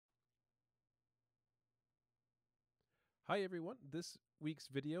Hi everyone, this week's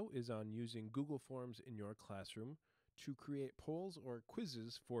video is on using Google Forms in your classroom to create polls or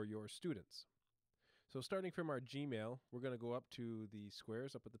quizzes for your students. So starting from our Gmail, we're going to go up to the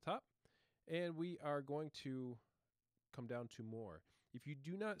squares up at the top, and we are going to come down to more. If you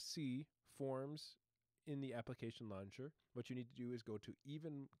do not see Forms in the application launcher, what you need to do is go to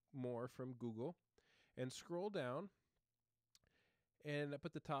Even More from Google and scroll down. And up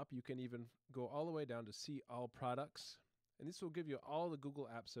at the top, you can even go all the way down to See All Products. And this will give you all the Google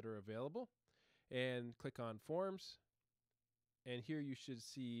apps that are available. And click on Forms. And here you should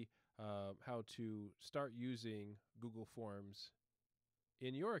see how to start using Google Forms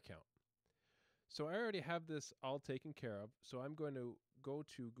in your account. So I already have this all taken care of. So I'm going to go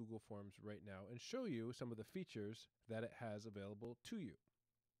to Google Forms right now and show you some of the features that it has available to you.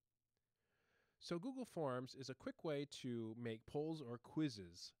 So Google Forms is a quick way to make polls or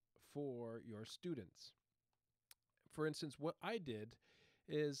quizzes for your students. For instance, what I did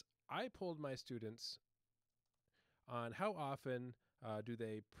is I polled my students on how often do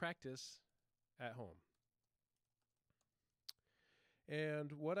they practice at home.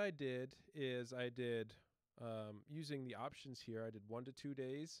 And what I did is I did, using the options here, I did 1 to 2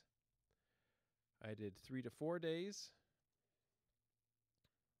 days. I did 3 to 4 days.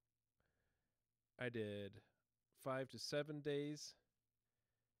 I did 5 to 7 days,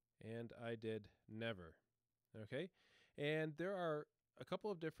 and I did never. Okay, and there are a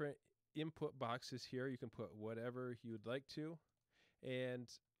couple of different input boxes here. You can put whatever you'd like to, and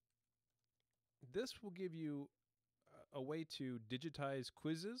this will give you a way to digitize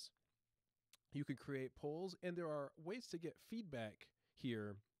quizzes. You can create polls, and there are ways to get feedback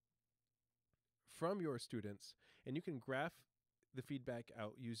here from your students, and you can graph the feedback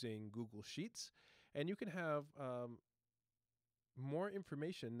out using Google Sheets, and you can have more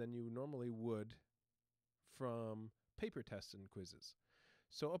information than you normally would from paper tests and quizzes.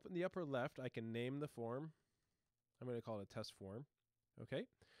 So up in the upper left, I can name the form. I'm going to call it a test form. Okay.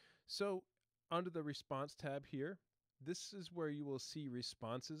 So under the response tab here, this is where you will see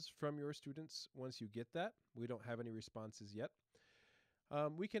responses from your students once you get that. We don't have any responses yet.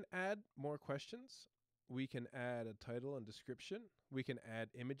 We can add more questions. We can add a title and description. We can add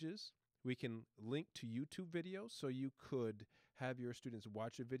images. We can link to YouTube videos, so you could have your students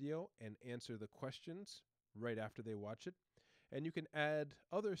watch a video and answer the questions right after they watch it. And you can add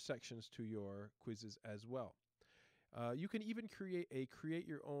other sections to your quizzes as well. You can even create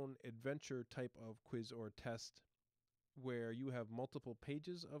your own adventure type of quiz or test where you have multiple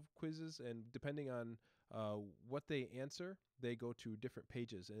pages of quizzes, and depending on what they answer, they go to different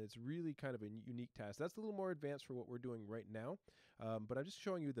pages, and it's really kind of a unique task. That's a little more advanced for what we're doing right now, but I'm just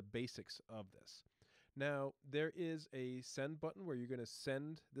showing you the basics of this. Now, there is a send button where you're going to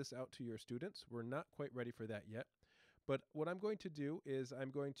send this out to your students. We're not quite ready for that yet, but what I'm going to do is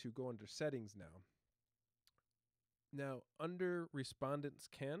I'm going to go under Settings now. Now, under Respondents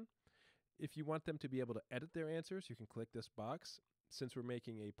Can, if you want them to be able to edit their answers, you can click this box. Since we're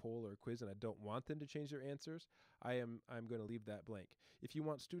making a poll or a quiz and I don't want them to change their answers, I'm going to leave that blank. If you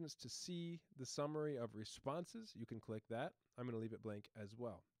want students to see the summary of responses, you can click that. I'm going to leave it blank as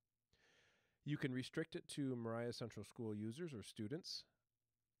well. You can restrict it to Mariah Central School users or students.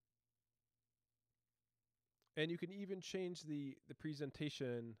 And you can even change the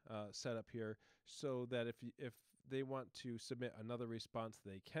presentation setup here so that if they want to submit another response,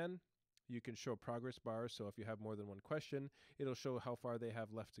 they can. You can show progress bars, so if you have more than one question, it'll show how far they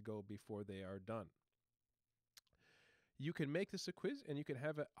have left to go before they are done. You can make this a quiz, and you can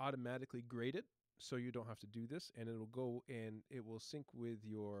have it automatically graded, so you don't have to do this, and it'll go and it will sync with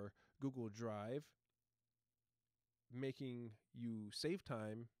your Google Drive, making you save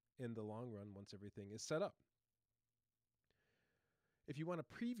time in the long run once everything is set up. If you want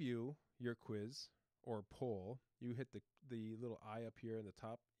to preview your quiz or poll, you hit the little eye up here in the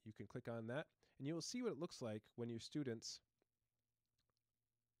top. You can click on that, and you will see what it looks like when your students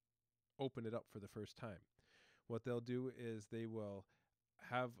open it up for the first time. What they'll do is they will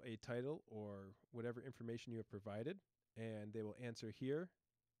have a title or whatever information you have provided, and they will answer here,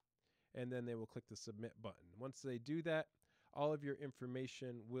 and then they will click the Submit button. Once they do that, all of your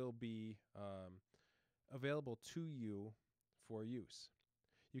information will be available to you for use.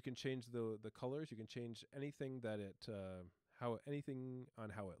 You can change the colors. You can change anything that anything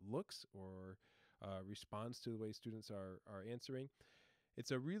on how it looks or responds to the way students are answering.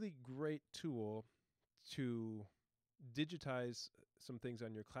 It's a really great tool to digitize some things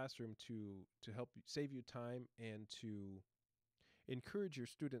on your classroom to help save you time and to encourage your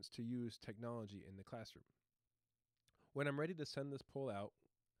students to use technology in the classroom. When I'm ready to send this poll out,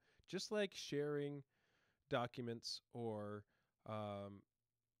 just like sharing documents or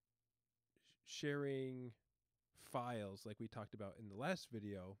sharing files like we talked about in the last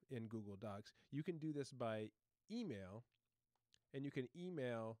video in Google Docs, you can do this by email, and you can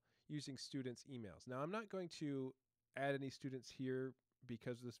email using students' emails. Now, I'm not going to add any students here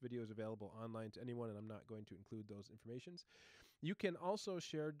because this video is available online to anyone, and I'm not going to include those informations. You can also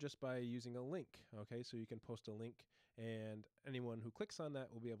share just by using a link, okay? So you can post a link, and anyone who clicks on that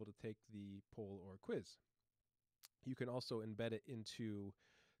will be able to take the poll or quiz. You can also embed it into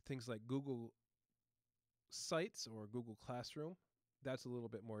things like Google Sites or Google Classroom. That's a little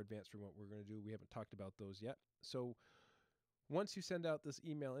bit more advanced from what we're going to do. We haven't talked about those yet. So once you send out this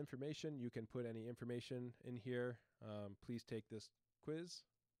email information, you can put any information in here. Please take this quiz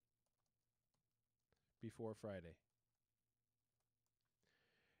before Friday.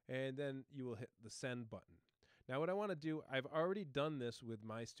 And then you will hit the send button. Now what I want to do, I've already done this with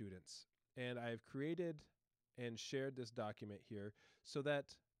my students, and I've created and shared this document here so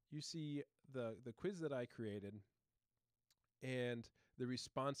that you see the quiz that I created and the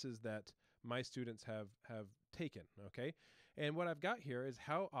responses that my students have taken, okay? And what I've got here is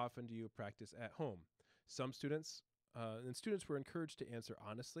how often do you practice at home? Some students, and students were encouraged to answer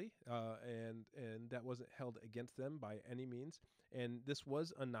honestly, and that wasn't held against them by any means. And this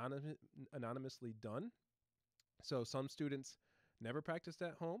was anonymously done. So some students never practiced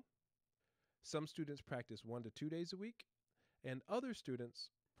at home. Some students practice 1 to 2 days a week, and other students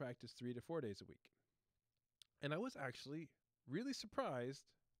practice 3 to 4 days a week. And I was actually really surprised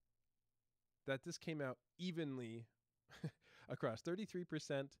that this came out evenly across.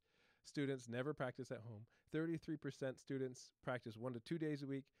 33% students never practice at home, 33% students practice 1 to 2 days a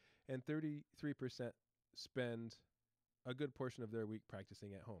week, and 33% spend a good portion of their week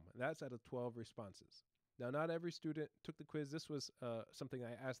practicing at home. That's out of 12 responses. Now, not every student took the quiz. This was something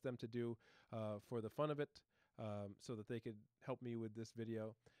I asked them to do for the fun of it, so that they could help me with this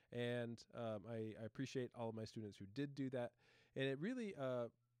video. And I appreciate all of my students who did do that. And it really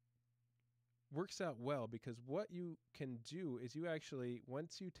works out well, because what you can do is you actually,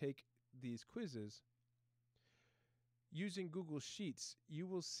 once you take these quizzes, using Google Sheets, you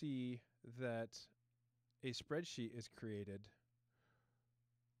will see that a spreadsheet is created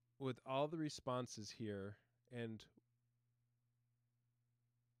with all the responses here and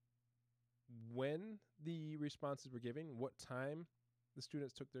when the responses were given, what time the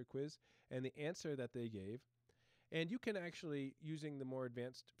students took their quiz, and the answer that they gave. And you can actually, using the more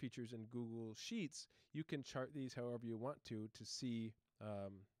advanced features in Google Sheets, you can chart these however you want to see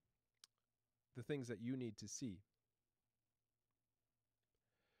the things that you need to see.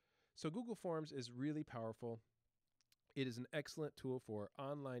 So Google Forms is really powerful. It is an excellent tool for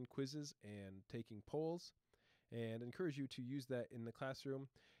online quizzes and taking polls, and encourage you to use that in the classroom.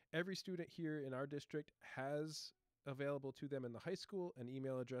 Every student here in our district has available to them in the high school an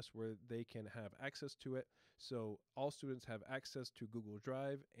email address where they can have access to it. So all students have access to Google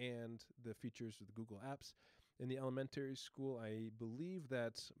Drive and the features of the Google Apps. In the elementary school, I believe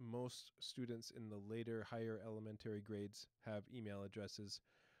that most students in the later higher elementary grades have email addresses,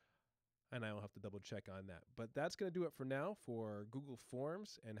 and I will have to double check on that. But that's going to do it for now for Google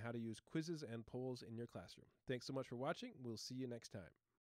Forms and how to use quizzes and polls in your classroom. Thanks so much for watching. We'll see you next time.